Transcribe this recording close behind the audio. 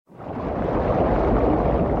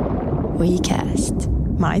WeCast.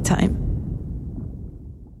 My time.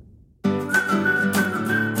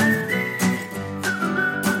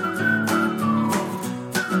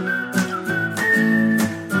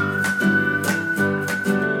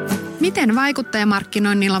 Miten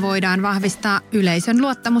vaikuttajamarkkinoinnilla voidaan vahvistaa yleisön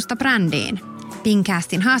luottamusta brändiin?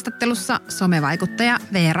 Pinkcastin haastattelussa somevaikuttaja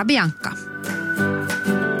Veera Bianca.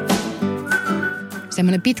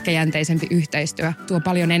 Semmoinen pitkäjänteisempi yhteistyö tuo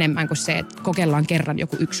paljon enemmän kuin se, että kokeillaan kerran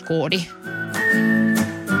joku yksi koodi.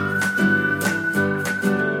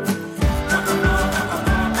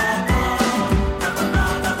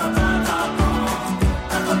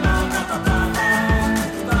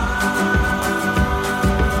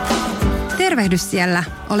 Tervehdys siellä.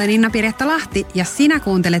 Olen Inna-Pirjetta Lahti ja sinä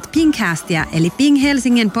kuuntelet Pinkcastia eli Ping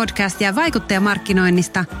Helsingin podcastia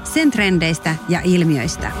vaikuttajamarkkinoinnista, sen trendeistä ja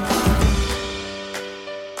ilmiöistä.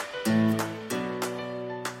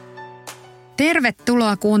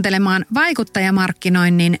 Tervetuloa kuuntelemaan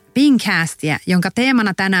vaikuttajamarkkinoinnin Pinkcastia, jonka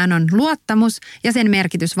teemana tänään on luottamus ja sen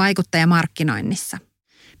merkitys vaikuttajamarkkinoinnissa.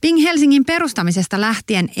 Ping Helsingin perustamisesta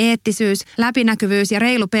lähtien eettisyys, läpinäkyvyys ja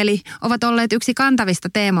reilu peli ovat olleet yksi kantavista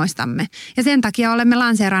teemoistamme, ja sen takia olemme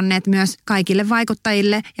lanseeranneet myös kaikille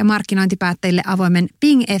vaikuttajille ja markkinointipäättäjille avoimen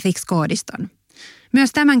Ping Ethics-koodiston. Myös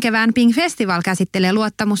tämän kevään Ping Festival käsittelee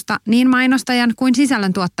luottamusta niin mainostajan kuin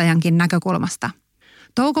sisällöntuottajankin näkökulmasta.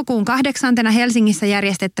 Toukokuun 8. Helsingissä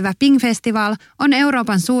järjestettävä Ping Festival on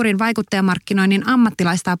Euroopan suurin vaikuttajamarkkinoinnin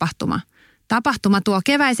ammattilaistapahtuma. Tapahtuma tuo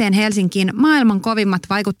keväiseen Helsinkiin maailman kovimmat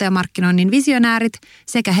vaikuttajamarkkinoinnin visionäärit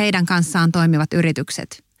sekä heidän kanssaan toimivat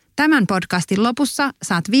yritykset. Tämän podcastin lopussa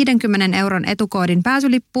saat 50 € etukoodin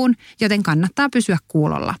pääsylippuun, joten kannattaa pysyä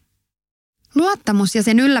kuulolla. Luottamus ja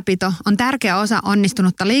sen ylläpito on tärkeä osa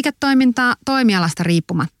onnistunutta liiketoimintaa toimialasta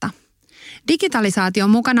riippumatta. Digitalisaation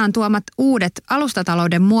mukanaan tuomat uudet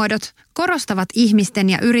alustatalouden muodot korostavat ihmisten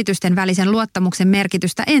ja yritysten välisen luottamuksen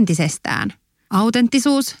merkitystä entisestään.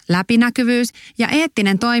 Autenttisuus, läpinäkyvyys ja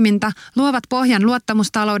eettinen toiminta luovat pohjan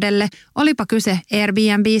luottamustaloudelle, olipa kyse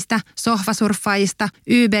Airbnbistä, sohvasurffaajista,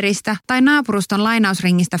 Uberistä tai naapuruston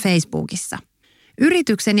lainausringistä Facebookissa.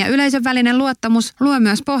 Yrityksen ja yleisön välinen luottamus luo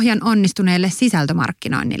myös pohjan onnistuneelle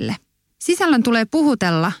sisältömarkkinoinnille. Sisällön tulee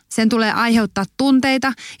puhutella, sen tulee aiheuttaa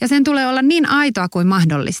tunteita ja sen tulee olla niin aitoa kuin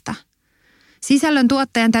mahdollista. Sisällön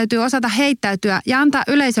tuottajan täytyy osata heittäytyä ja antaa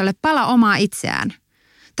yleisölle pala omaa itseään.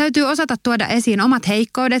 Täytyy osata tuoda esiin omat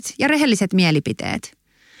heikkoudet ja rehelliset mielipiteet.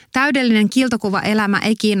 Täydellinen kiiltokuva elämä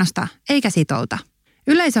ei kiinnosta eikä sitouta.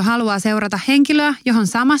 Yleisö haluaa seurata henkilöä, johon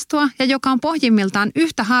samastua ja joka on pohjimmiltaan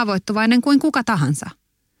yhtä haavoittuvainen kuin kuka tahansa.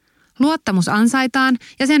 Luottamus ansaitaan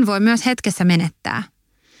ja sen voi myös hetkessä menettää.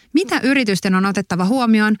 Mitä yritysten on otettava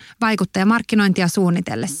huomioon vaikuttajamarkkinointia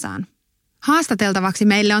suunnitellessaan? Haastateltavaksi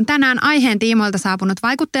meille on tänään aiheen tiimoilta saapunut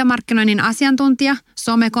vaikuttajamarkkinoinnin asiantuntija,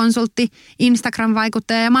 somekonsultti,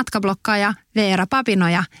 Instagram-vaikuttaja ja matkablokkaaja Veera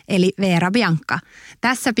Papinoja eli Veera Bianca.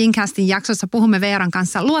 Tässä Pinkcastin jaksossa puhumme Veeran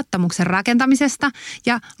kanssa luottamuksen rakentamisesta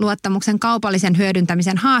ja luottamuksen kaupallisen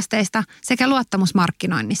hyödyntämisen haasteista sekä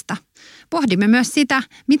luottamusmarkkinoinnista. Pohdimme myös sitä,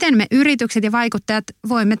 miten me yritykset ja vaikuttajat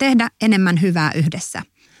voimme tehdä enemmän hyvää yhdessä.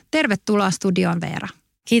 Tervetuloa studioon, Veera.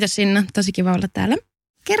 Kiitos Inna, tosi kiva olla täällä.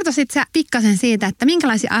 Kertoisit sä pikkasen siitä, että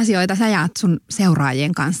minkälaisia asioita sä jaat sun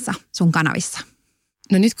seuraajien kanssa sun kanavissa?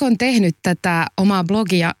 No nyt kun on tehnyt tätä omaa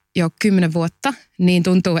blogia jo 10 vuotta, niin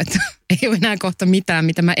tuntuu, että ei ole enää kohta mitään,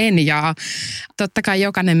 mitä mä en jaa. Totta kai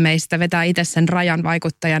jokainen meistä vetää itse sen rajan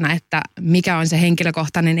vaikuttajana, että mikä on se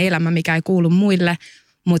henkilökohtainen elämä, mikä ei kuulu muille.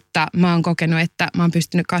 Mutta mä oon kokenut, että mä oon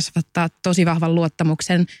pystynyt kasvattaa tosi vahvan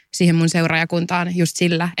luottamuksen siihen mun seuraajakuntaan just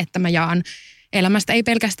sillä, että mä jaan elämästä ei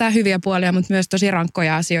pelkästään hyviä puolia, mutta myös tosi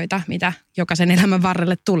rankkoja asioita, mitä jokaisen elämän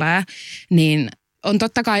varrelle tulee. Niin on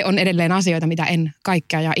totta kai on edelleen asioita, mitä en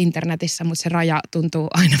kaikkea jaa internetissä, mutta se raja tuntuu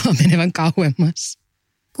aina vaan menevän kauemmas.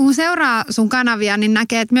 Kun seuraa sun kanavia, niin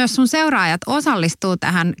näkee, että myös sun seuraajat osallistuu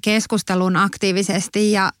tähän keskusteluun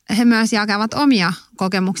aktiivisesti ja he myös jakavat omia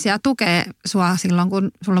kokemuksia, tukee sua silloin,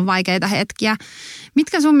 kun sulla on vaikeita hetkiä.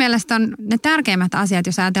 Mitkä sun mielestä on ne tärkeimmät asiat,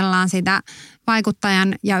 jos ajatellaan sitä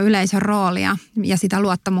vaikuttajan ja yleisön roolia ja sitä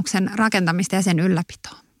luottamuksen rakentamista ja sen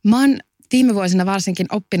ylläpitoa? Mä oon viime vuosina varsinkin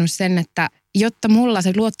oppinut sen, että jotta mulla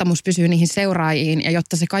se luottamus pysyy niihin seuraajiin ja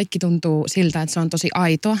jotta se kaikki tuntuu siltä, että se on tosi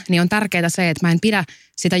aitoa, niin on tärkeää se, että mä en pidä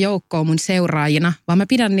sitä joukkoa mun seuraajina, vaan mä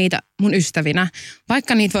pidän niitä mun ystävinä.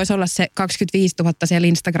 Vaikka niitä voisi olla se 25 000 siellä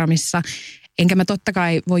Instagramissa, enkä mä totta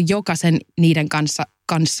kai voi jokaisen niiden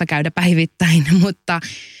kanssa käydä päivittäin, mutta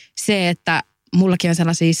se, että mullakin on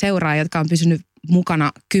sellaisia seuraajia, jotka on pysynyt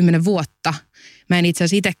mukana 10 vuotta. Mä en itse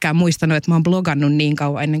asiassa itsekään muistanut, että mä oon blogannut niin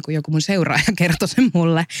kauan ennen kuin joku mun seuraaja kertoi sen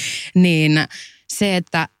mulle. Niin se,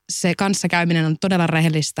 että se kanssakäyminen on todella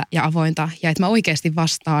rehellistä ja avointa ja että mä oikeasti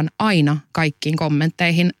vastaan aina kaikkiin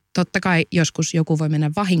kommentteihin. Totta kai joskus joku voi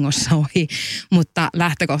mennä vahingossa ohi, mutta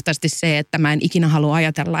lähtökohtaisesti se, että mä en ikinä halua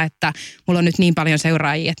ajatella, että mulla on nyt niin paljon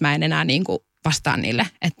seuraajia, että mä en enää niin kuin vastaan niille,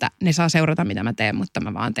 että ne saa seurata mitä mä teen, mutta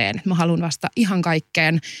mä vaan teen. Mä haluan vastata ihan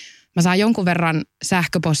kaikkeen. Mä saan jonkun verran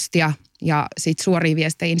sähköpostia ja sitten suoria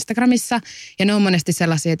viestejä Instagramissa. Ja ne on monesti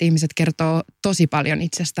sellaisia, että ihmiset kertoo tosi paljon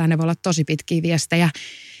itsestään. Ne voi olla tosi pitkiä viestejä.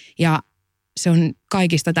 Ja se on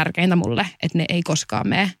kaikista tärkeintä mulle, että ne ei koskaan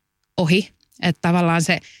mene ohi. Että tavallaan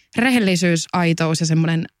se rehellisyys, aitous ja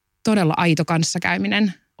semmoinen todella aito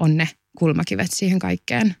kanssakäyminen on ne kulmakivet siihen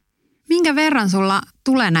kaikkeen. Minkä verran sulla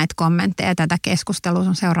tulee näitä kommentteja tätä keskustelua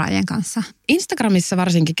sun seuraajien kanssa? Instagramissa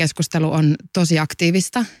varsinkin keskustelu on tosi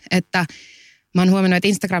aktiivista, että mä oon huomannut, että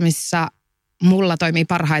Instagramissa mulla toimii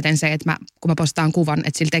parhaiten se, että kun mä postaan kuvan,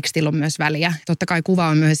 että sillä tekstillä on myös väliä. Totta kai kuva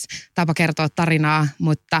on myös tapa kertoa tarinaa,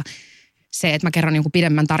 mutta se, että mä kerron jonkun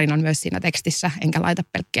pidemmän tarinan myös siinä tekstissä, enkä laita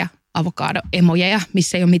pelkkiä avokado-emojeja,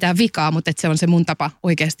 missä ei ole mitään vikaa, mutta että se on se mun tapa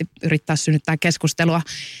oikeasti yrittää synnyttää keskustelua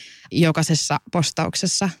jokaisessa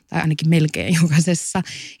postauksessa, tai ainakin melkein jokaisessa.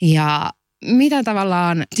 Ja mitä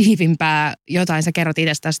tavallaan tiivimpää jotain sä kerrot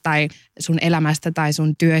itsestäsi tai sun elämästä tai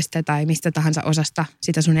sun työstä tai mistä tahansa osasta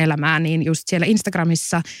sitä sun elämää, niin just siellä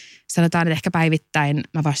Instagramissa sanotaan, että ehkä päivittäin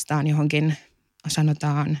mä vastaan johonkin,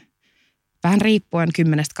 sanotaan vähän riippuen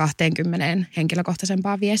 10-20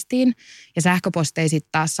 henkilökohtaisempaan viestiin. Ja sähköposteja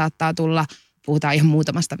sitten taas saattaa tulla, puhutaan ihan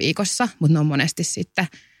muutamasta viikossa, mutta ne on monesti sitten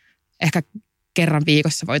ehkä kerran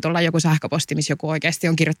viikossa voi tulla joku sähköposti, missä joku oikeasti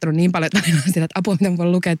on kirjoittanut niin paljon tarinaa sillä, että apua, miten voi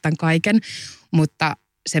lukea tämän kaiken. Mutta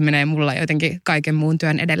se menee mulla jotenkin kaiken muun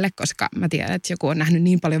työn edelle, koska mä tiedän, että joku on nähnyt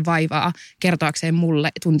niin paljon vaivaa kertoakseen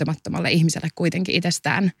mulle tuntemattomalle ihmiselle kuitenkin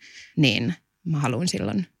itsestään, niin mä haluan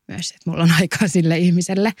silloin myös, että mulla on aikaa sille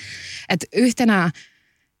ihmiselle. Että yhtenä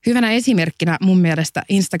hyvänä esimerkkinä mun mielestä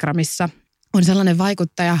Instagramissa on sellainen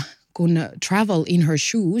vaikuttaja kuin Travel in Her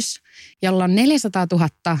Shoes, jolla on 400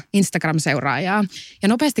 000 Instagram-seuraajaa. Ja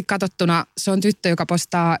nopeasti katsottuna se on tyttö, joka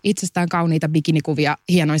postaa itsestään kauniita bikinikuvia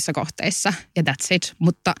hienoissa kohteissa. Ja that's it.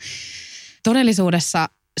 Mutta todellisuudessa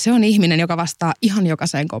se on ihminen, joka vastaa ihan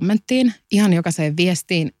jokaiseen kommenttiin, ihan jokaiseen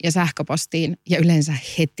viestiin ja sähköpostiin ja yleensä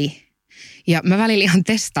heti. Ja mä välillä ihan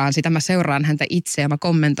testaan sitä, mä seuraan häntä itse ja mä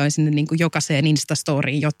kommentoin sinne niin kuin jokaiseen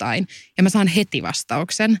Instastoriin jotain. Ja mä saan heti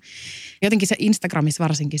vastauksen. Jotenkin se Instagramissa,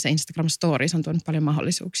 varsinkin se Instagram Stories on tuonut paljon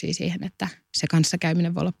mahdollisuuksia siihen, että se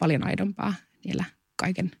kanssakäyminen voi olla paljon aidompaa niillä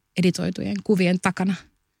kaiken editoitujen kuvien takana.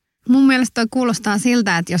 Mun mielestä toi kuulostaa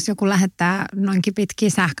siltä, että jos joku lähettää noinkin pitkiä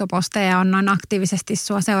sähköposteja ja on noin aktiivisesti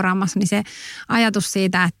sua seuraamassa, niin se ajatus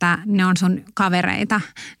siitä, että ne on sun kavereita,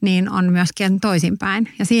 niin on myöskin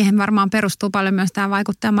toisinpäin. Ja siihen varmaan perustuu paljon myös tämä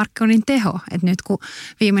vaikuttajamarkkinoinnin teho. Että nyt kun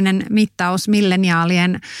viimeinen mittaus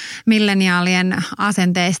milleniaalien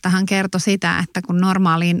asenteistahan kertoi sitä, että kun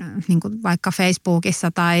normaaliin niin kuin vaikka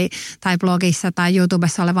Facebookissa tai blogissa tai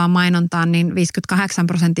YouTubessa olevaan mainontaan, niin 58%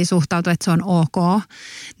 suhtautuu, että se on ok.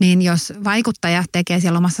 Niin jos vaikuttaja tekee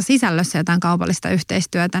siellä omassa sisällössä jotain kaupallista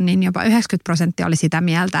yhteistyötä, niin jopa 90% oli sitä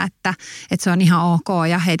mieltä, että se on ihan ok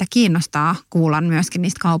ja heitä kiinnostaa kuulla myöskin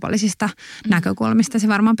niistä kaupallisista näkökulmista. Se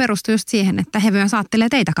varmaan perustuu just siihen, että he myös ajattelee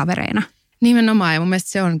teitä kavereina. Nimenomaan ja mun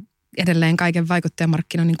mielestä se on edelleen kaiken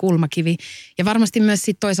vaikuttajamarkkinoinnin kulmakivi ja varmasti myös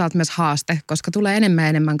sit toisaalta myös haaste, koska tulee enemmän ja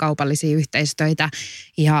enemmän kaupallisia yhteistöitä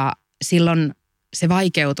ja silloin se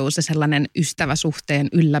vaikeutuu, se sellainen ystäväsuhteen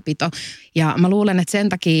ylläpito. Ja mä luulen, että sen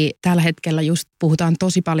takia tällä hetkellä just puhutaan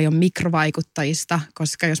tosi paljon mikrovaikuttajista,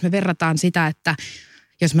 koska jos me verrataan sitä, että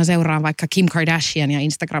jos mä seuraan vaikka Kim Kardashiania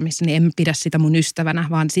Instagramissa, niin en pidä sitä mun ystävänä,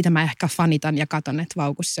 vaan sitä mä ehkä fanitan ja katon, että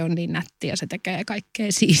vaukus se on niin nätti ja se tekee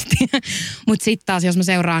kaikkea siistiä. Mutta sitten taas, jos mä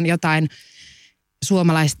seuraan jotain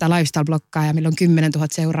suomalaista lifestyle-bloggaajaa, millä on 10 000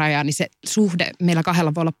 seuraajaa, niin se suhde meillä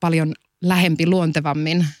kahdella voi olla paljon lähempi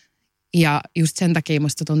luontevammin. Ja just sen takia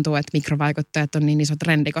musta tuntuu, että mikrovaikuttajat on niin iso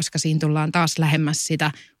trendi, koska siinä tullaan taas lähemmäs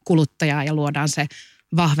sitä kuluttajaa ja luodaan se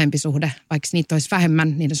vahvempi suhde. Vaikka niitä olisi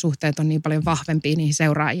vähemmän, niiden suhteet on niin paljon vahvempia niihin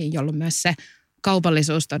seuraajiin, jolloin myös se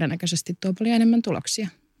kaupallisuus todennäköisesti tuo paljon enemmän tuloksia.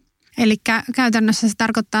 Eli käytännössä se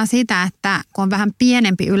tarkoittaa sitä, että kun on vähän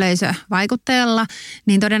pienempi yleisö vaikuttajalla,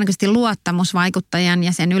 niin todennäköisesti luottamus vaikuttajan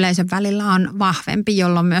ja sen yleisön välillä on vahvempi,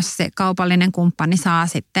 jolloin myös se kaupallinen kumppani saa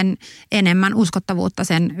sitten enemmän uskottavuutta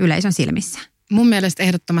sen yleisön silmissä. Mun mielestä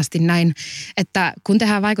ehdottomasti näin, että kun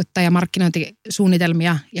tehdään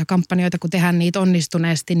vaikuttajamarkkinointisuunnitelmia ja kampanjoita, kun tehdään niitä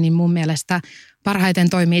onnistuneesti, niin mun mielestä parhaiten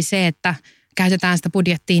toimii se, että käytetään sitä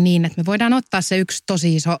budjettia niin, että me voidaan ottaa se yksi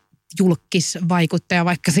tosi iso julkisvaikuttaja,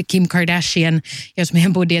 vaikka se Kim Kardashian, jos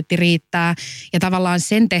meidän budjetti riittää. Ja tavallaan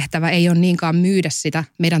sen tehtävä ei ole niinkaan myydä sitä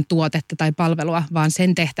meidän tuotetta tai palvelua, vaan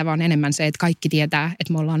sen tehtävä on enemmän se, että kaikki tietää,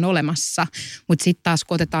 että me ollaan olemassa. Mutta sitten taas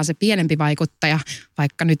kun otetaan se pienempi vaikuttaja,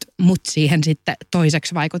 vaikka nyt mut siihen sitten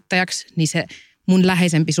toiseksi vaikuttajaksi, niin se mun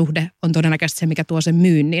läheisempi suhde on todennäköisesti se, mikä tuo sen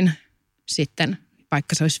myynnin sitten,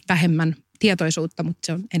 vaikka se olisi vähemmän tietoisuutta, mutta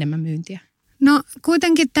se on enemmän myyntiä. No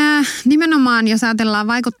kuitenkin tämä nimenomaan, jos ajatellaan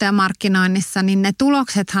vaikuttajamarkkinoinnissa, niin ne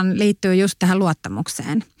tuloksethan liittyy just tähän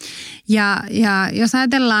luottamukseen. Ja jos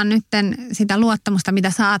ajatellaan nyt sitä luottamusta,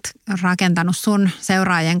 mitä sä oot rakentanut sun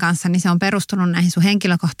seuraajien kanssa, niin se on perustunut näihin sun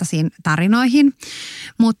henkilökohtaisiin tarinoihin.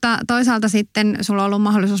 Mutta toisaalta sitten sulla on ollut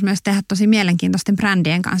mahdollisuus myös tehdä tosi mielenkiintoisten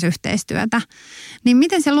brändien kanssa yhteistyötä. Niin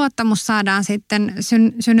miten se luottamus saadaan sitten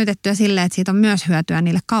synnytettyä silleen, että siitä on myös hyötyä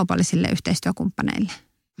niille kaupallisille yhteistyökumppaneille?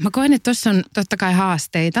 Mä koen, että tuossa on totta kai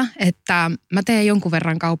haasteita, että mä teen jonkun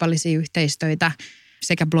verran kaupallisia yhteistyötä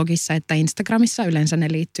sekä blogissa että Instagramissa. Yleensä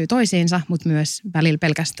ne liittyy toisiinsa, mutta myös välillä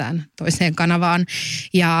pelkästään toiseen kanavaan.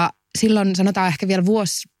 Ja silloin sanotaan ehkä vielä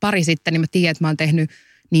pari sitten, niin mä tiedän, että mä oon tehnyt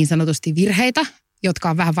niin sanotusti virheitä, jotka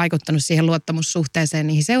on vähän vaikuttanut siihen luottamussuhteeseen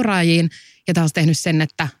niihin seuraajiin. Ja taas tehnyt sen,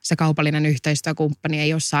 että se kaupallinen yhteistyökumppani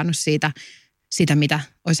ei ole saanut sitä, mitä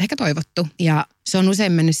olisi ehkä toivottu. Ja se on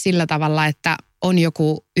usein mennyt sillä tavalla, että on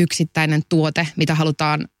joku yksittäinen tuote, mitä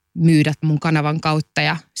halutaan myydä mun kanavan kautta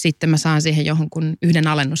ja sitten mä saan siihen jonkun yhden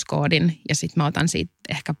alennuskoodin ja sitten mä otan siitä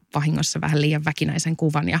ehkä vahingossa vähän liian väkinäisen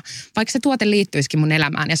kuvan. Ja vaikka se tuote liittyisikin mun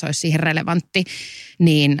elämään ja se olisi siihen relevantti,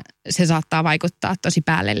 niin se saattaa vaikuttaa tosi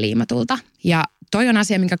päälle liimatulta. Ja toi on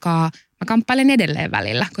asia, minkä mä kamppailen edelleen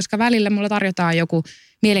välillä, koska välillä mulla tarjotaan joku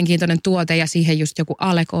mielenkiintoinen tuote ja siihen just joku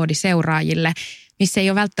alekoodi seuraajille, missä ei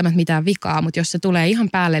ole välttämättä mitään vikaa, mutta jos se tulee ihan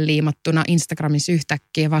päälle liimattuna Instagramissa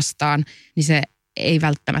yhtäkkiä vastaan, niin se ei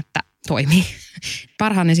välttämättä toimi.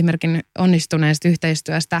 Parhaan esimerkin onnistuneesta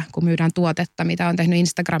yhteistyöstä, kun myydään tuotetta, mitä on tehnyt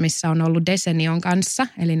Instagramissa, on ollut Desenion kanssa,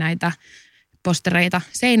 eli näitä postereita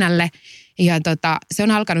seinälle. Ja se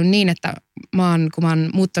on alkanut niin, että kun mä oon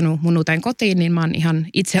muuttanut mun uuteen kotiin, niin mä oon ihan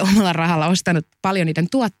itse omalla rahalla ostanut paljon niiden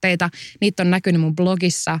tuotteita. Niitä on näkynyt mun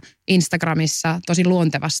blogissa, Instagramissa tosi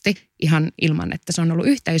luontevasti ihan ilman, että se on ollut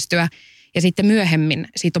yhteistyö. Ja sitten myöhemmin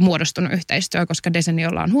siitä on muodostunut yhteistyö, koska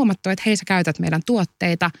Deseniolla on huomattu, että hei, sä käytät meidän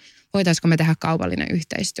tuotteita, voitaisiko me tehdä kaupallinen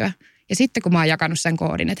yhteistyö. Ja sitten kun mä oon jakanut sen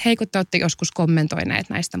koodin, että hei, kun te olette joskus kommentoineet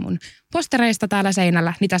näistä mun postereista täällä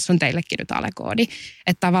seinällä, niin tässä on teillekin nyt alekoodi.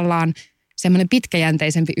 Että tavallaan semmoinen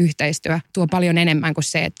pitkäjänteisempi yhteistyö tuo paljon enemmän kuin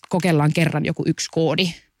se, että kokeillaan kerran joku yksi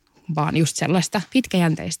koodi, vaan just sellaista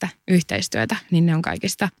pitkäjänteistä yhteistyötä, niin ne on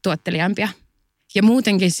kaikista tuottelijampia. Ja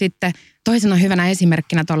muutenkin sitten toisena hyvänä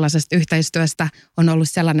esimerkkinä tuollaisesta yhteistyöstä on ollut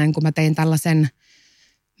sellainen, kun mä tein tällaisen,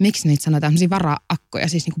 miksi niitä sanotaan, tämmöisiä vara-akkuja,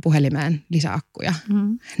 siis niin kuin puhelimeen lisäakkuja.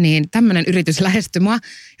 Niin tämmöinen yritys lähestyi mua. Ja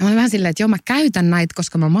mä olin vähän silleen, että joo, mä käytän näitä,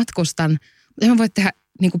 koska mä matkustan. Mutta mä voin tehdä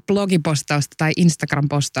niin kuin blogipostausta tai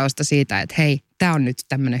Instagram-postausta siitä, että hei, tää on nyt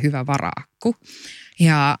tämmöinen hyvä vara-akku.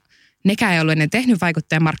 Ja nekään ei ollut ennen tehnyt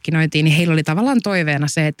vaikuttajamarkkinointiin, niin heillä oli tavallaan toiveena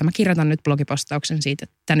se, että mä kirjoitan nyt blogipostauksen siitä,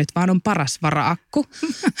 että tämä nyt vaan on paras vara-akku.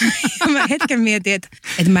 Ja mä hetken mietin, että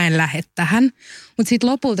mä en lähde tähän. Mutta sitten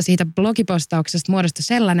lopulta siitä blogipostauksesta muodostui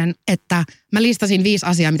sellainen, että mä listasin 5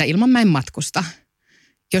 asiaa, mitä ilman mä en matkusta.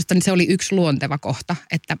 Josta se oli yksi luonteva kohta,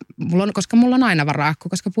 että koska mulla on aina vara-akku,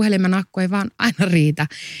 koska puhelimen akku ei vaan aina riitä,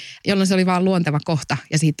 jolloin se oli vaan luonteva kohta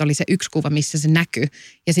ja siitä oli se yksi kuva, missä se näkyy.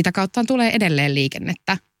 Ja sitä kautta tulee edelleen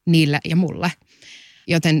liikennettä niille ja mulle.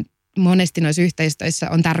 Joten monesti noissa yhteistyöissä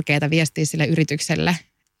on tärkeää viestiä sille yritykselle,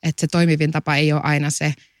 että se toimivin tapa ei ole aina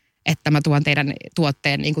se, että mä tuon teidän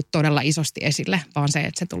tuotteen niin kuin todella isosti esille, vaan se,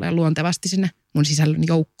 että se tulee luontevasti sinne mun sisällön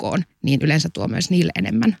joukkoon, niin yleensä tuo myös niille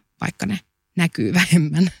enemmän, vaikka ne näkyy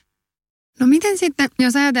vähemmän. No miten sitten,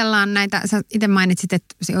 jos ajatellaan näitä, sä itse mainitsit,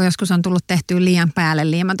 että joskus on tullut tehtyä liian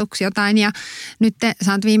päälle liimatuksi jotain ja nyt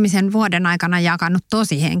sä oot viimeisen vuoden aikana jakanut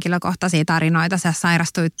tosi henkilökohtaisia tarinoita. Sä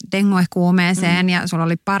sairastuit denguekuumeeseen ja sulla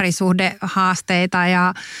oli parisuhdehaasteita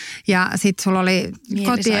ja sit sulla oli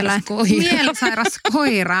mielisairas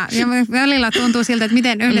koira. Ja välillä tuntuu siltä, että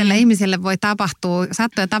miten yhdelle ihmiselle voi tapahtua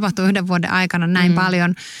yhden vuoden aikana näin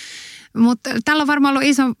paljon. Mutta tällä on varmaan ollut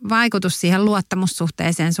iso vaikutus siihen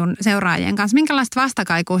luottamussuhteeseen sun seuraajien kanssa. Minkälaista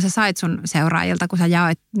vastakaikua sä sait sun seuraajilta, kun sä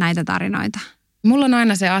jaoit näitä tarinoita? Mulla on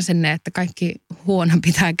aina se asenne, että kaikki huono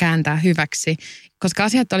pitää kääntää hyväksi, koska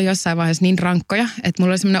asiat oli jossain vaiheessa niin rankkoja, että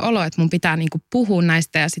mulla oli sellainen olo, että mun pitää niinku puhua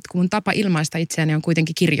näistä ja sitten kun mun tapa ilmaista itseäni on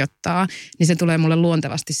kuitenkin kirjoittaa, niin se tulee mulle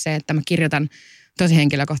luontevasti se, että mä kirjoitan tosi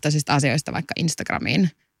henkilökohtaisista asioista vaikka Instagramiin.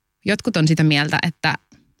 Jotkut on sitä mieltä, että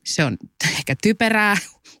se on ehkä typerää,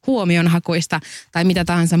 huomionhakuista tai mitä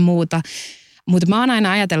tahansa muuta. Mutta mä oon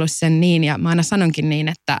aina ajatellut sen niin ja mä aina sanonkin niin,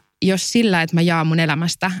 että jos sillä, että mä jaan mun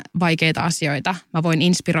elämästä vaikeita asioita, mä voin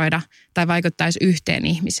inspiroida tai vaikuttaisi yhteen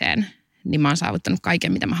ihmiseen, niin mä oon saavuttanut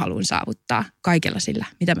kaiken, mitä mä haluan saavuttaa kaikella sillä,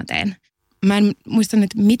 mitä mä teen. Mä en muista nyt,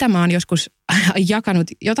 mitä mä oon joskus jakanut,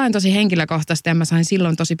 jotain tosi henkilökohtaista ja mä sain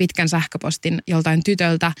silloin tosi pitkän sähköpostin joltain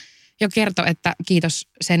tytöltä, joka kertoi, että kiitos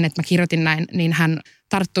sen, että mä kirjoitin näin, niin hän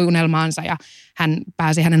tarttui unelmaansa ja hän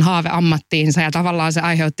pääsi hänen haaveammattiinsa ja tavallaan se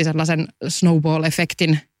aiheutti sellaisen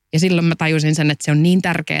snowball-efektin. Ja silloin mä tajusin sen, että se on niin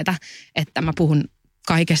tärkeää, että mä puhun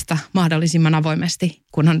kaikesta mahdollisimman avoimesti,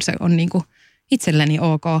 kunhan se on niin kuin itselleni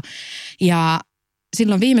ok. Ja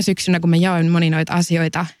silloin viime syksynä, kun mä jaoin moni noita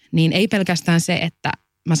asioita, niin ei pelkästään se, että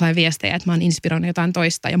mä sain viestejä, että mä oon inspiroinut jotain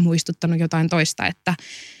toista ja muistuttanut jotain toista, että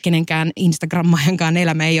kenenkään Instagram-maajankaan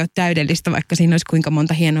elämä ei ole täydellistä, vaikka siinä olisi kuinka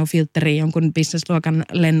monta hienoa filtteriä jonkun business-luokan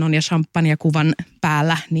lennon ja champagne-kuvan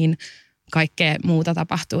päällä, niin kaikkea muuta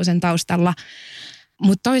tapahtuu sen taustalla.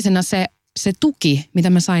 Mutta toisena se tuki, mitä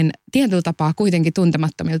mä sain tietyllä tapaa kuitenkin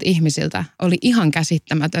tuntemattomilta ihmisiltä, oli ihan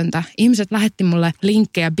käsittämätöntä. Ihmiset lähetti mulle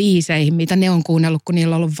linkkejä biiseihin, mitä ne on kuunnellut, kun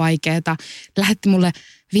niillä on ollut vaikeaa. Lähetti mulle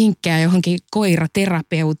vinkkejä johonkin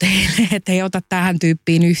koiraterapeuteille, että ei ota tähän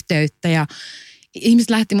tyyppiin yhteyttä. Ja ihmiset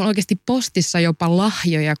lähetti mulle oikeasti postissa jopa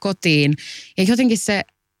lahjoja kotiin. Ja jotenkin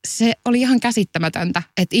se oli ihan käsittämätöntä,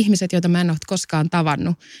 että ihmiset, joita mä en ole koskaan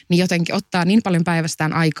tavannut, niin jotenkin ottaa niin paljon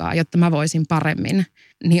päivästään aikaa, jotta mä voisin paremmin.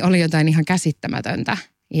 Niin oli jotain ihan käsittämätöntä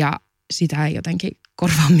ja sitä ei jotenkin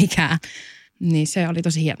korvaa mikään. Niin se oli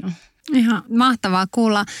tosi hienoa. Ihan mahtavaa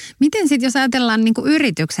kuulla. Miten sitten, jos ajatellaan niin kuin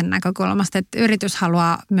yrityksen näkökulmasta, että yritys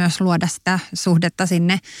haluaa myös luoda sitä suhdetta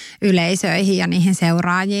sinne yleisöihin ja niihin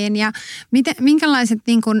seuraajiin. Ja minkälaiset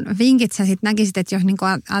niin kuin vinkit sä sitten näkisit, että jos niin kuin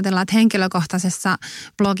ajatellaan, että henkilökohtaisessa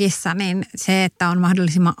blogissa, niin se, että on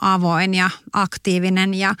mahdollisimman avoin ja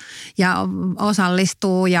aktiivinen ja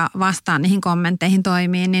osallistuu ja vastaa niihin kommentteihin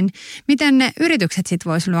toimiin, niin miten ne yritykset sitten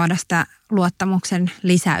voisi luoda sitä luottamuksen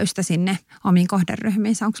lisäystä sinne omiin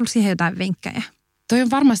kohderyhmiinsä? Onko sinulla siihen jotain vinkkejä? Toi on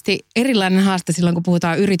varmasti erilainen haaste silloin, kun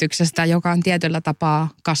puhutaan yrityksestä, joka on tietyllä tapaa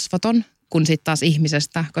kasvoton kuin sitten taas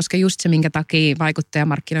ihmisestä. Koska just se, minkä takia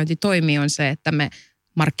vaikuttajamarkkinointi toimii, on se, että me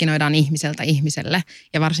markkinoidaan ihmiseltä ihmiselle.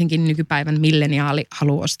 Ja varsinkin nykypäivän milleniaali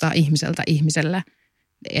haluaa ostaa ihmiseltä ihmiselle,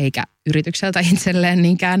 eikä yritykseltä itselleen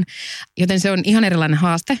niinkään. Joten se on ihan erilainen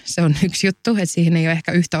haaste. Se on yksi juttu, että siihen ei ole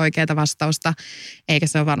ehkä yhtä oikeaa vastausta, eikä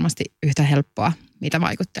se ole varmasti yhtä helppoa, mitä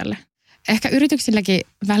vaikuttajalle. Ehkä yrityksilläkin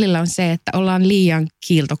välillä on se, että ollaan liian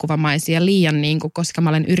kiiltokuvamaisia, liian niin kuin, koska mä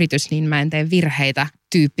olen yritys, niin mä en tee virheitä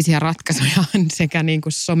tyyppisiä ratkaisuja sekä niin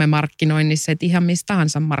kuin somemarkkinoinnissa että ihan missä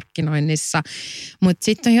tahansa markkinoinnissa. Mutta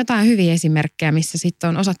sitten on jotain hyviä esimerkkejä, missä sitten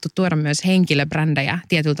on osattu tuoda myös henkilöbrändejä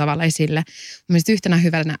tietyllä tavalla esille. Mielestäni yhtenä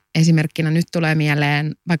hyvänä esimerkkinä nyt tulee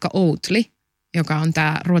mieleen vaikka Oatly, joka on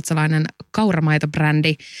tämä ruotsalainen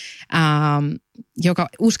kauramaitobrändi, joka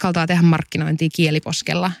uskaltaa tehdä markkinointia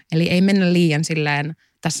kieliposkella. Eli ei mennä liian silleen,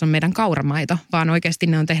 tässä on meidän kauramaito, vaan oikeasti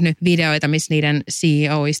ne on tehnyt videoita, missä niiden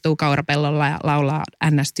CEO istuu kaurapellolla ja laulaa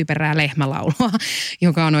NS-typerää lehmälaulua,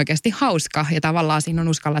 joka on oikeasti hauska. Ja tavallaan siinä on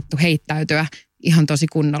uskallettu heittäytyä ihan tosi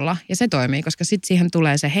kunnolla. Ja se toimii, koska sitten siihen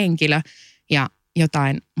tulee se henkilö ja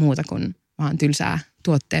jotain muuta kuin vaan tylsää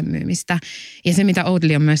tuotteen myymistä. Ja se, mitä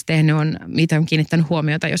Oatly on myös tehnyt, on, mitä on kiinnittänyt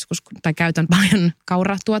huomiota joskus, tai käytän paljon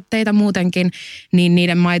kauratuotteita muutenkin, niin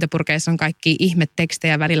niiden maitopurkeissa on kaikki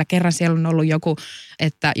ihmetekstejä välillä. Kerran siellä on ollut joku,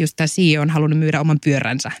 että just tämä CEO on halunnut myydä oman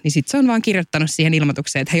pyöränsä, niin sitten se on vaan kirjoittanut siihen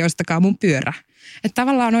ilmoitukseen, että hei, ostakaa mun pyörä. Että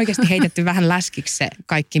tavallaan on oikeasti heitetty vähän läskiksi se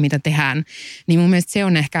kaikki, mitä tehdään. Niin mun mielestä se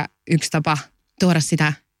on ehkä yksi tapa tuoda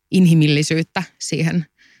sitä inhimillisyyttä siihen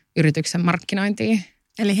yrityksen markkinointiin.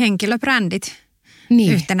 Eli henkilöbrändit.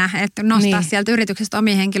 Niin. Yhtenä, että nostaa sieltä yrityksestä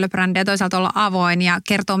omia henkilöbrändejä ja toisaalta olla avoin ja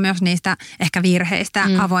kertoo myös niistä ehkä virheistä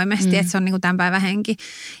avoimesti, että se on niin kuin tämän päivän henki.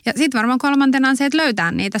 Ja sitten varmaan kolmantena on se, että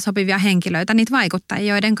löytää niitä sopivia henkilöitä, niitä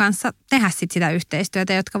vaikuttajia, joiden kanssa tehdä sit sitä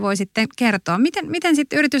yhteistyötä, jotka voi sitten kertoa. Miten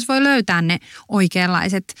sitten yritys voi löytää ne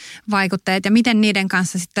oikeanlaiset vaikuttajat ja miten niiden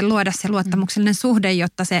kanssa sitten luoda se luottamuksellinen suhde,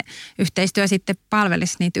 jotta se yhteistyö sitten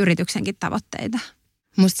palvelisi niitä yrityksenkin tavoitteita?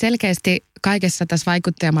 Musta selkeästi kaikessa tässä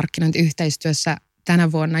vaikuttajamarkkinointiyhteistyössä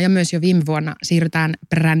tänä vuonna ja myös jo viime vuonna siirrytään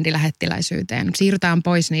brändilähettiläisyyteen. Siirrytään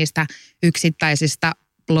pois niistä yksittäisistä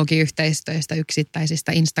blogiyhteistyöistä,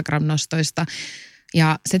 yksittäisistä Instagram-nostoista.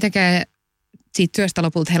 Ja se tekee siitä työstä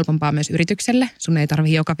lopulta helpompaa myös yritykselle. Sun ei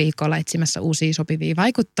tarvitse joka viikko olla etsimässä uusia sopivia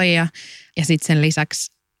vaikuttajia. Ja sitten sen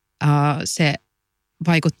lisäksi se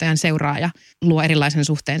vaikuttajan seuraaja luo erilaisen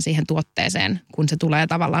suhteen siihen tuotteeseen, kun se tulee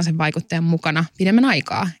tavallaan sen vaikuttajan mukana pidemmän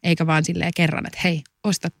aikaa, eikä vaan silleen kerran, että hei,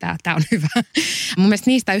 osta tämä on hyvä. Mun mielestä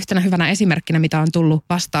niistä yhtenä hyvänä esimerkkinä, mitä on tullut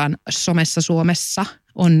vastaan somessa Suomessa,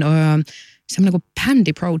 on semmoinen kuin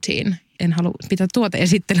Pandy Protein. En halua pitää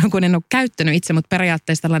tuoteesittelyä, kun en ole käyttänyt itse, mutta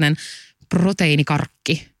periaatteessa tällainen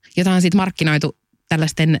proteiinikarkki, jota on sitten markkinoitu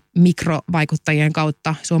tällaisten mikrovaikuttajien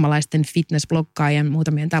kautta, suomalaisten fitnessbloggaajien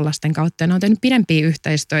muutamien tällaisten kautta. Ja ne on tehnyt pidempiä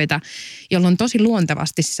yhteistöitä, jolloin tosi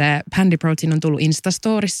luontevasti se Pandy Protein on tullut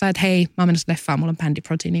Instastorissa, että hei, mä oon menossa leffaan, mulla on Pandy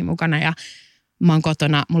Proteinia mukana ja mä oon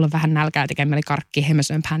kotona, mulla on vähän nälkää tekemällä karkki, hei mä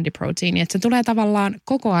syön Pandy Proteinia. Että se tulee tavallaan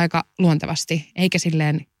koko aika luontevasti, eikä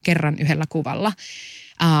silleen kerran yhdellä kuvalla.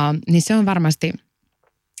 Niin se on varmasti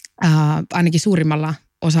ainakin suurimmalla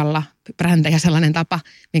osalla brändejä sellainen tapa,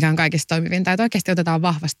 mikä on kaikista toimivinta. Että oikeasti otetaan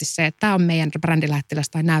vahvasti se, että tämä on meidän brändilähettiläs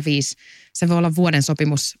tai nämä 5. Se voi olla vuoden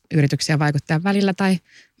sopimus yrityksiä vaikuttajan välillä tai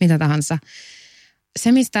mitä tahansa.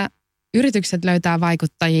 Se, mistä yritykset löytää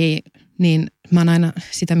vaikuttajia, niin mä oon aina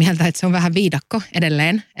sitä mieltä, että se on vähän viidakko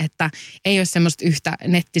edelleen. Että ei ole semmoista yhtä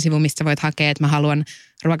nettisivua, mistä voit hakea, että mä haluan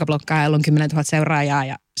ruokabloggaa, jolla on 10 000 seuraajaa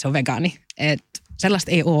ja se on vegaani. Että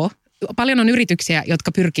sellaista ei ole. Paljon on yrityksiä,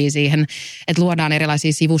 jotka pyrkii siihen, että luodaan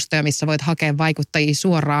erilaisia sivustoja, missä voit hakea vaikuttajia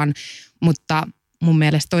suoraan, mutta mun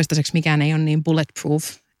mielestä toistaiseksi mikään ei ole niin bulletproof,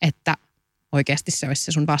 että oikeasti se olisi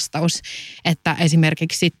se sun vastaus. Että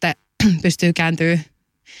esimerkiksi sitten pystyy kääntyä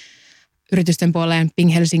yritysten puoleen.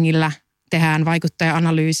 Ping Helsingillä tehdään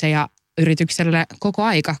vaikuttaja-analyysejä yritykselle koko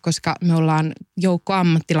aika, koska me ollaan joukko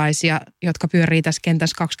ammattilaisia, jotka pyörii tässä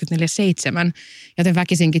kentässä 24/7, joten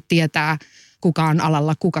väkisinkin tietää, kuka on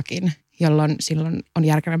alalla kukakin, jolloin silloin on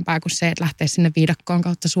järkevämpää kuin se, että lähtee sinne viidakkoon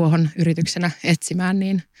kautta suohon yrityksenä etsimään,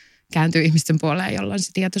 niin kääntyy ihmisten puoleen, jolloin se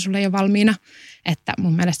tieto sulle ei ole valmiina. Että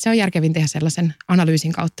mun mielestä se on järkevin tehdä sellaisen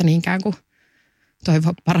analyysin kautta niinkään kuin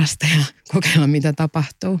toivoa parasta ja kokeilla, mitä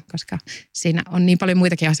tapahtuu, koska siinä on niin paljon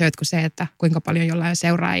muitakin asioita kuin se, että kuinka paljon jollain on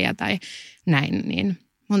seuraajia tai näin, niin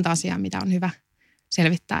monta asiaa, mitä on hyvä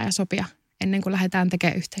selvittää ja sopia ennen kuin lähdetään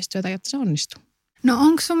tekemään yhteistyötä, jotta se onnistuu. No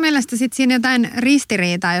onko sun mielestä sitten siinä jotain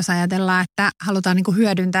ristiriitaa, jos ajatellaan, että halutaan niinku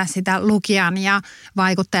hyödyntää sitä lukijan ja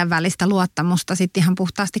vaikuttajan välistä luottamusta sitten ihan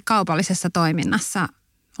puhtaasti kaupallisessa toiminnassa?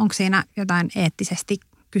 Onko siinä jotain eettisesti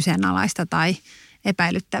kyseenalaista tai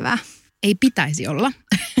epäilyttävää? Ei pitäisi olla.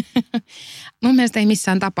 Mun mielestä ei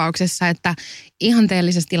missään tapauksessa, että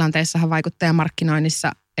ihanteellisessa tilanteessahan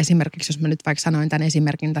vaikuttajamarkkinoinnissa, esimerkiksi jos mä nyt vaikka sanoin tämän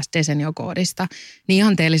esimerkin tästä Desenio-koodista, niin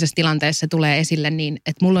ihanteellisessa tilanteessa se tulee esille niin,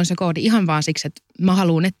 että mulla on se koodi ihan vaan siksi, että mä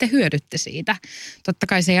haluan, että te hyödytte siitä. Totta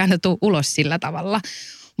kai se ei aina tule ulos sillä tavalla,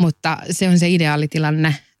 mutta se on se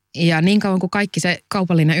ideaalitilanne. Ja niin kauan kuin kaikki se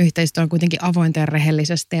kaupallinen yhteistyö on kuitenkin avointa ja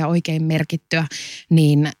rehellisesti ja oikein merkittyä,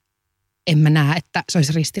 niin en mä näe, että se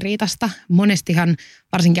olisi ristiriitasta. Monestihan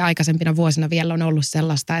varsinkin aikaisempina vuosina vielä on ollut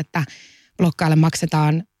sellaista, että bloggaille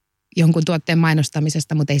maksetaan jonkun tuotteen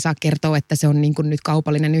mainostamisesta, mutta ei saa kertoa, että se on niin kuin nyt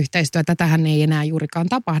kaupallinen yhteistyö. Tätähän ei enää juurikaan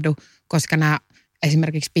tapahdu, koska nämä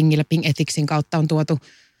esimerkiksi Pingillä Ping Ethicsin kautta on tuotu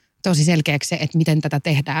tosi selkeäksi se, että miten tätä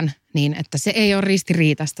tehdään, niin että se ei ole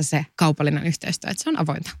ristiriitasta se kaupallinen yhteistyö, että se on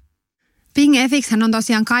avointa. Ping Ethicshän on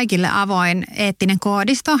tosiaan kaikille avoin eettinen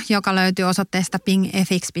koodisto, joka löytyy osoitteesta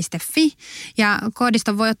pingethics.fi. Ja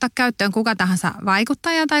koodiston voi ottaa käyttöön kuka tahansa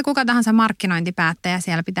vaikuttaja tai kuka tahansa markkinointipäättäjä.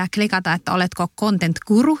 Siellä pitää klikata, että oletko content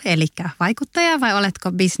guru, eli vaikuttaja, vai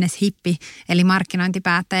oletko business hippi, eli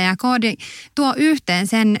markkinointipäättäjä. Ja koodi tuo yhteen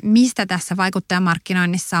sen, mistä tässä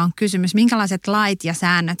vaikuttajamarkkinoinnissa on kysymys, minkälaiset lait ja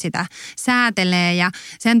säännöt sitä säätelee. Ja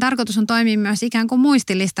sen tarkoitus on toimia myös ikään kuin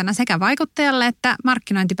muistilistana sekä vaikuttajalle että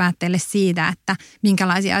markkinointipäättäjille siitä, että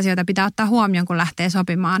minkälaisia asioita pitää ottaa huomioon, kun lähtee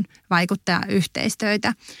sopimaan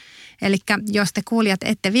vaikuttajayhteistyötä. Eli jos te kuulijat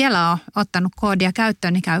ette vielä ole ottanut koodia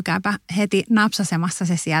käyttöön, niin käykääpä heti napsasemassa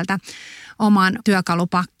se sieltä omaan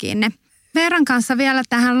työkalupakkiinne. Veeran kanssa vielä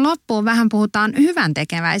tähän loppuun vähän puhutaan hyvän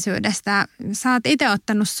tekeväisyydestä. Sä oot itse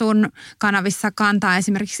ottanut sun kanavissa kantaa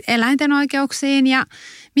esimerkiksi eläinten oikeuksiin ja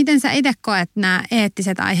miten sä itse koet nämä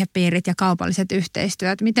eettiset aihepiirit ja kaupalliset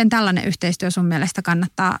yhteistyöt? Miten tällainen yhteistyö sun mielestä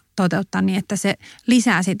kannattaa toteuttaa niin, että se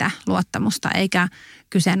lisää sitä luottamusta eikä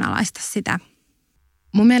kyseenalaista sitä?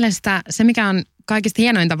 Mun mielestä se, mikä on kaikista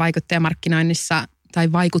hienointa vaikuttajamarkkinoinnissa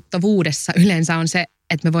tai vaikuttavuudessa yleensä on se,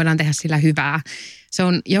 että me voidaan tehdä sillä hyvää. Se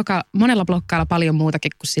on monella bloggailla paljon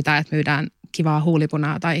muutakin kuin sitä, että myydään kivaa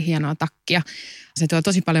huulipunaa tai hienoa takkia. Se tuo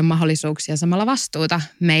tosi paljon mahdollisuuksia samalla vastuuta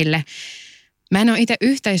meille. Mä en ole itse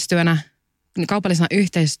kaupallisena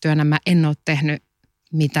yhteistyönä mä en ole tehnyt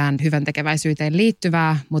mitään hyvän tekeväisyyteen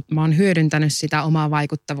liittyvää, mutta mä oon hyödyntänyt sitä omaa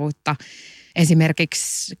vaikuttavuutta.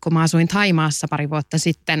 Esimerkiksi kun mä asuin Thaimaassa pari vuotta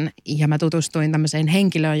sitten ja mä tutustuin tämmöiseen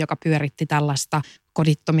henkilöön, joka pyöritti tällaista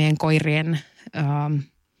kodittomien koirien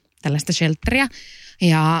tällaista shelteria.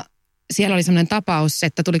 Ja siellä oli semmoinen tapaus,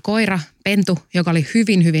 että tuli koira, pentu, joka oli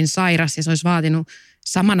hyvin, hyvin sairas ja se olisi vaatinut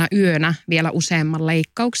samana yönä vielä useamman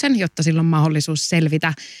leikkauksen, jotta sillä on mahdollisuus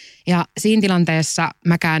selvitä. Ja siinä tilanteessa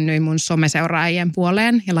mä käännyin mun someseuraajien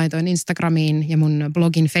puoleen ja laitoin Instagramiin ja mun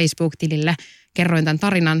blogin Facebook-tilille. Kerroin tämän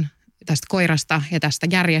tarinan tästä koirasta ja tästä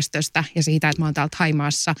järjestöstä ja siitä, että mä oon täältä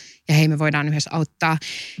Haimaassa ja hei, me voidaan yhdessä auttaa.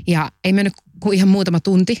 Ja ei mennyt kuin ihan muutama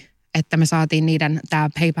tunti, että me saatiin niiden tämä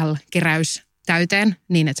PayPal-keräys täyteen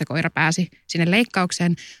niin, että se koira pääsi sinne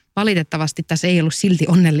leikkaukseen. Valitettavasti tässä ei ollut silti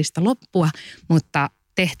onnellista loppua, mutta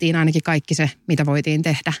tehtiin ainakin kaikki se, mitä voitiin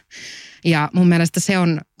tehdä. Ja mun mielestä se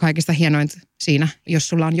on kaikista hienointa siinä, jos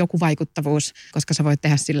sulla on joku vaikuttavuus, koska sä voit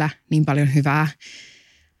tehdä sillä niin paljon hyvää.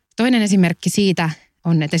 Toinen esimerkki siitä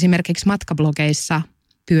on, että esimerkiksi matkablogeissa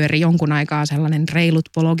pyöri jonkun aikaa sellainen Reilut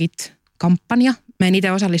blogit-kampanja. Mä en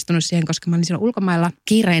itse osallistunut siihen, koska mä olin silloin ulkomailla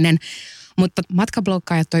kiireinen, mutta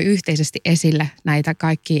matkabloggaajat toi yhteisesti esille näitä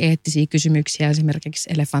kaikkia eettisiä kysymyksiä, esimerkiksi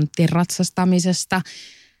elefanttien ratsastamisesta,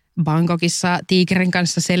 Bangkokissa tiikerin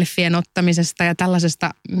kanssa selfien ottamisesta ja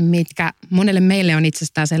tällaisesta, mitkä monelle meille on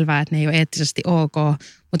itsestään selvää, että ne ei ole eettisesti ok,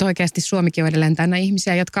 mutta oikeasti Suomikin on edelleen täynnä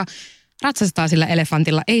ihmisiä, jotka ratsastaa sillä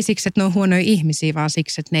elefantilla, ei siksi, että ne on huonoja ihmisiä, vaan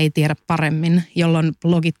siksi, että ne ei tiedä paremmin, jolloin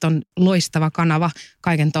blogit on loistava kanava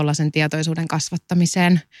kaiken tollaisen tietoisuuden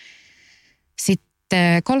kasvattamiseen.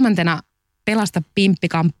 Sitten kolmantena Pelasta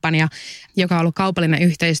Pimppi-kampanja, joka on ollut kaupallinen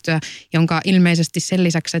yhteistyö, jonka ilmeisesti sen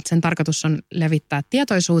lisäksi, että sen tarkoitus on levittää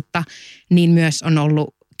tietoisuutta, niin myös on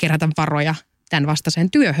ollut kerätä varoja tämän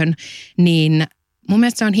vastaiseen työhön, niin mun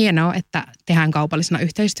mielestä se on hienoa, että tehdään kaupallisena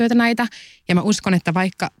yhteistyötä näitä, ja mä uskon, että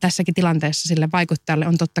vaikka tässäkin tilanteessa sille vaikuttajalle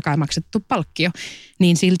on totta kai maksettu palkkio,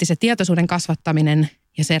 niin silti se tietoisuuden kasvattaminen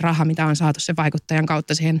ja se raha, mitä on saatu sen vaikuttajan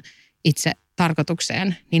kautta siihen itse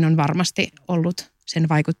tarkoitukseen, niin on varmasti ollut sen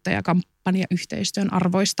vaikuttajakampanjayhteistyön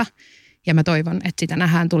arvoista, ja mä toivon, että sitä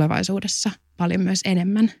nähdään tulevaisuudessa paljon myös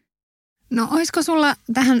enemmän. No olisiko sulla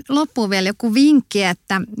tähän loppuun vielä joku vinkki,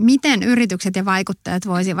 että miten yritykset ja vaikuttajat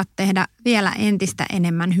voisivat tehdä vielä entistä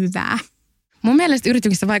enemmän hyvää? Mun mielestä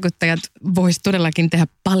yrityksissä vaikuttajat vois todellakin tehdä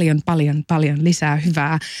paljon lisää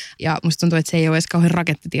hyvää. Ja musta tuntuu, että se ei ole edes kauhean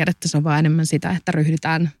rakettitiedettä, se on vaan enemmän sitä, että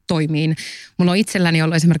ryhdytään toimiin. Mulla on itselläni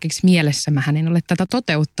ollut esimerkiksi mielessä, mähän en ole tätä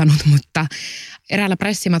toteuttanut, mutta eräällä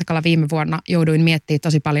pressimatkalla viime vuonna jouduin miettimään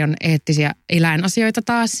tosi paljon eettisiä eläinasioita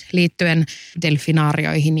taas liittyen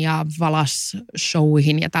delfinaarioihin ja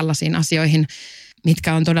valasshowihin ja tällaisiin asioihin,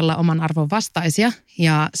 mitkä on todella oman arvon vastaisia.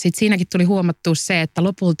 Ja sitten siinäkin tuli huomattua se, että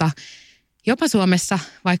lopulta jopa Suomessa,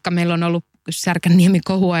 vaikka meillä on ollut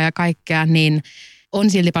Särkänniemi-kohua ja kaikkea, niin on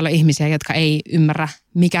silti paljon ihmisiä, jotka ei ymmärrä,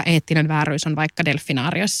 mikä eettinen vääryys on vaikka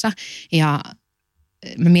delfinaariossa. Ja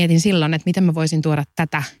mä mietin silloin, että miten mä voisin tuoda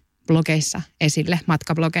tätä blogeissa esille,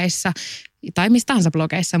 matkablogeissa tai mistä tahansa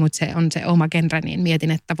blogeissa, mutta se on se oma genre, niin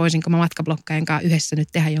mietin, että voisinko mä matkabloggaajien kanssa yhdessä nyt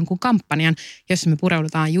tehdä jonkun kampanjan, jossa me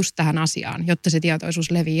pureudutaan just tähän asiaan, jotta se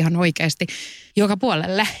tietoisuus levii ihan oikeasti joka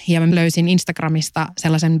puolelle. Ja mä löysin Instagramista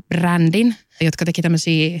sellaisen brändin, jotka teki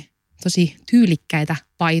tämmöisiä tosi tyylikkäitä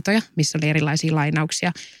paitoja, missä oli erilaisia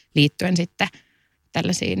lainauksia liittyen sitten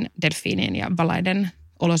tällaisiin delfiinien ja valaiden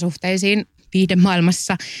olosuhteisiin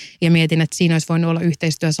viihdemaailmassa, ja mietin, että siinä olisi voinut olla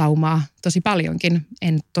yhteistyösaumaa tosi paljonkin.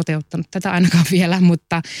 En toteuttanut tätä ainakaan vielä,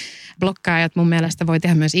 mutta bloggaajat mun mielestä voi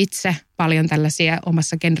tehdä myös itse paljon tällaisia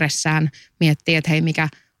omassa genressään, miettiä, että hei, mikä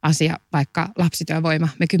asia, vaikka lapsityövoima,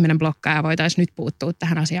 me 10 bloggaajaa voitaisiin nyt puuttua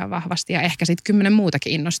tähän asiaan vahvasti, ja ehkä sitten 10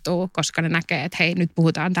 muutakin innostuu, koska ne näkee, että hei, nyt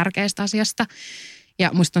puhutaan tärkeästä asiasta.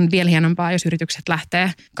 Ja musta on vielä hienompaa, jos yritykset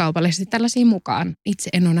lähtee kaupallisesti tällaisiin mukaan. Itse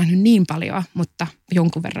en ole nähnyt niin paljon, mutta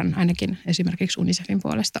jonkun verran ainakin esimerkiksi UNICEFin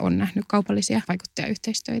puolesta on nähnyt kaupallisia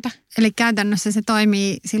vaikuttajayhteistyötä. Eli käytännössä se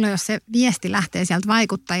toimii silloin, jos se viesti lähtee sieltä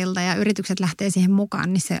vaikuttajilta ja yritykset lähtee siihen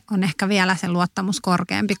mukaan, niin se on ehkä vielä se luottamus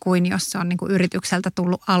korkeampi kuin jos se on niin kuin yritykseltä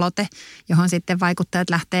tullut aloite, johon sitten vaikuttajat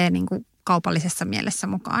lähtee niin kuin kaupallisessa mielessä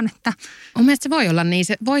mukaan. Että mun mielestä se voi olla niin.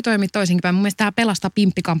 Se voi toimia toisinkin päin. Mun mielestä tämä Pelasta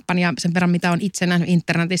Pimppi-kampanja, sen verran mitä on itse nähnyt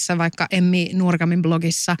internetissä, vaikka Emmi Nuorgamin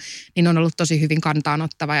blogissa, niin on ollut tosi hyvin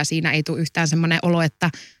kantaanottava ja siinä ei tule yhtään semmoinen olo, että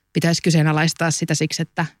pitäisi kyseenalaistaa sitä siksi,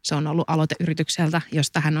 että se on ollut aloite yritykseltä,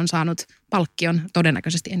 josta hän on saanut palkkion.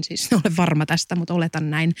 Todennäköisesti en siis ole varma tästä, mutta oletan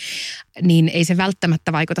näin. Niin ei se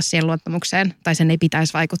välttämättä vaikuta siihen luottamukseen, tai sen ei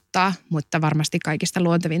pitäisi vaikuttaa, mutta varmasti kaikista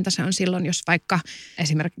luontevinta se on silloin, jos vaikka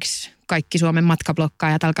esimerkiksi kaikki Suomen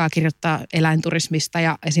matkablokkaajat alkaa kirjoittaa eläinturismista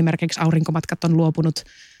ja esimerkiksi Aurinkomatkat on luopunut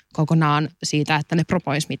kokonaan siitä, että ne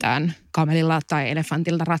propois mitään kamelilla tai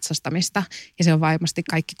elefantilla ratsastamista. Ja se on varmasti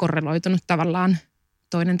kaikki korreloitunut tavallaan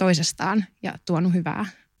toinen toisestaan ja tuonut hyvää.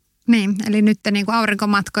 Niin, eli nyt niin kuin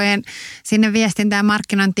aurinkomatkojen sinne viestintään ja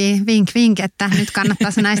markkinointiin vink, että nyt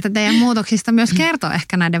kannattaisi näistä teidän muutoksista myös kertoa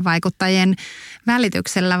ehkä näiden vaikuttajien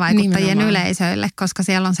välityksellä vaikuttajien yleisöille, koska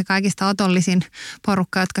siellä on se kaikista otollisin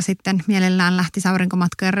porukka, jotka sitten mielellään lähtisi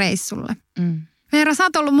aurinkomatkojen reissulle. Veera, sä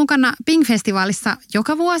oot ollut mukana Pink-festivaalissa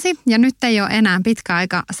joka vuosi ja nyt ei ole enää pitkä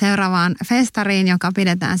aika seuraavaan festariin, joka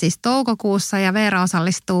pidetään siis toukokuussa ja Veera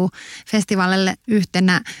osallistuu festivaalille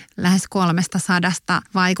yhtenä lähes 300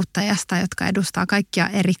 vaikuttajasta, jotka edustaa kaikkia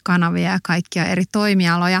eri kanavia ja kaikkia eri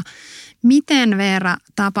toimialoja. Miten Veera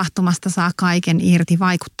tapahtumasta saa kaiken irti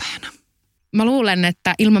vaikuttajana? Mä luulen,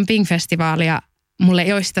 että ilman Pink-festivaalia mulle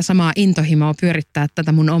ei ole sitä samaa intohimoa pyörittää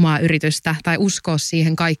tätä mun omaa yritystä tai uskoa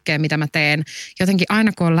siihen kaikkeen, mitä mä teen. Jotenkin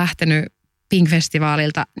aina kun on lähtenyt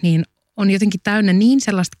Pink-festivaalilta, niin on jotenkin täynnä niin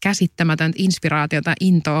sellaista käsittämätöntä inspiraatiota,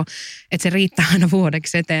 intoa, että se riittää aina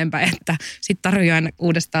vuodeksi eteenpäin. Että sitten tarvii aina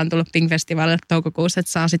uudestaan tulla Pink-festivaalille toukokuussa,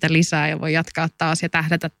 että saa sitä lisää ja voi jatkaa taas ja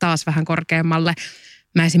tähdätä taas vähän korkeammalle.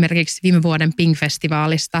 Mä esimerkiksi viime vuoden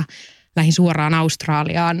Pink-festivaalista lähdin suoraan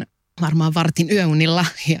Australiaan varmaan vartin yöunilla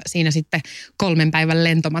ja siinä sitten 3 päivän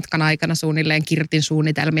lentomatkan aikana suunnilleen kirjoitin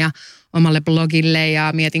suunnitelmia omalle blogille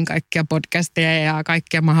ja mietin kaikkia podcasteja ja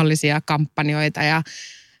kaikkia mahdollisia kampanjoita ja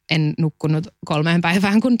en nukkunut 3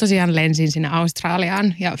 päivään, kun tosiaan lensin sinne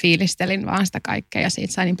Australiaan ja fiilistelin vaan sitä kaikkea ja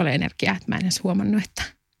siitä sai niin paljon energiaa, että mä en edes huomannut, että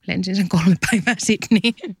lensin sen 3 päivää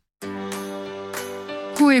Sydneyin.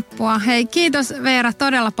 Huippua. Hei, kiitos Veera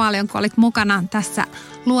todella paljon, kun olit mukana tässä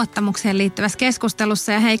luottamukseen liittyvässä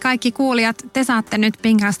keskustelussa. Ja hei kaikki kuulijat, te saatte nyt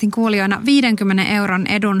Pinkcastin kuulijoina 50 €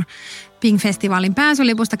 edun Pink-festivaalin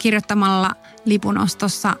pääsylipusta kirjoittamalla lipun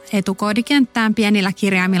ostossa etukoodikenttään pienillä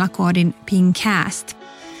kirjaimilla koodin Pinkcast.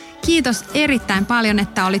 Kiitos erittäin paljon,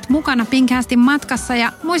 että olit mukana Pinkcastin matkassa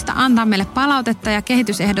ja muista antaa meille palautetta ja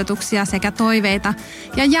kehitysehdotuksia sekä toiveita.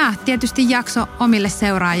 Ja jaa tietysti jakso omille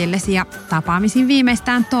seuraajillesi ja tapaamisiin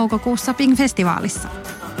viimeistään toukokuussa Pink-festivaalissa.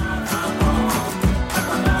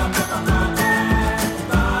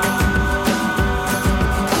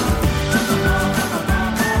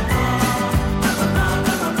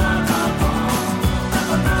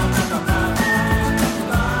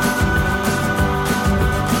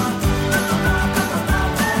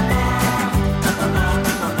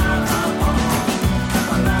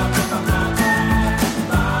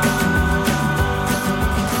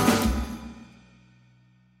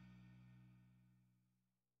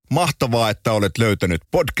 Mahtavaa, että olet löytänyt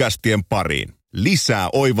podcastien pariin. Lisää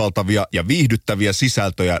oivaltavia ja viihdyttäviä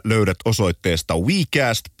sisältöjä löydät osoitteesta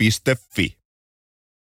wecast.fi.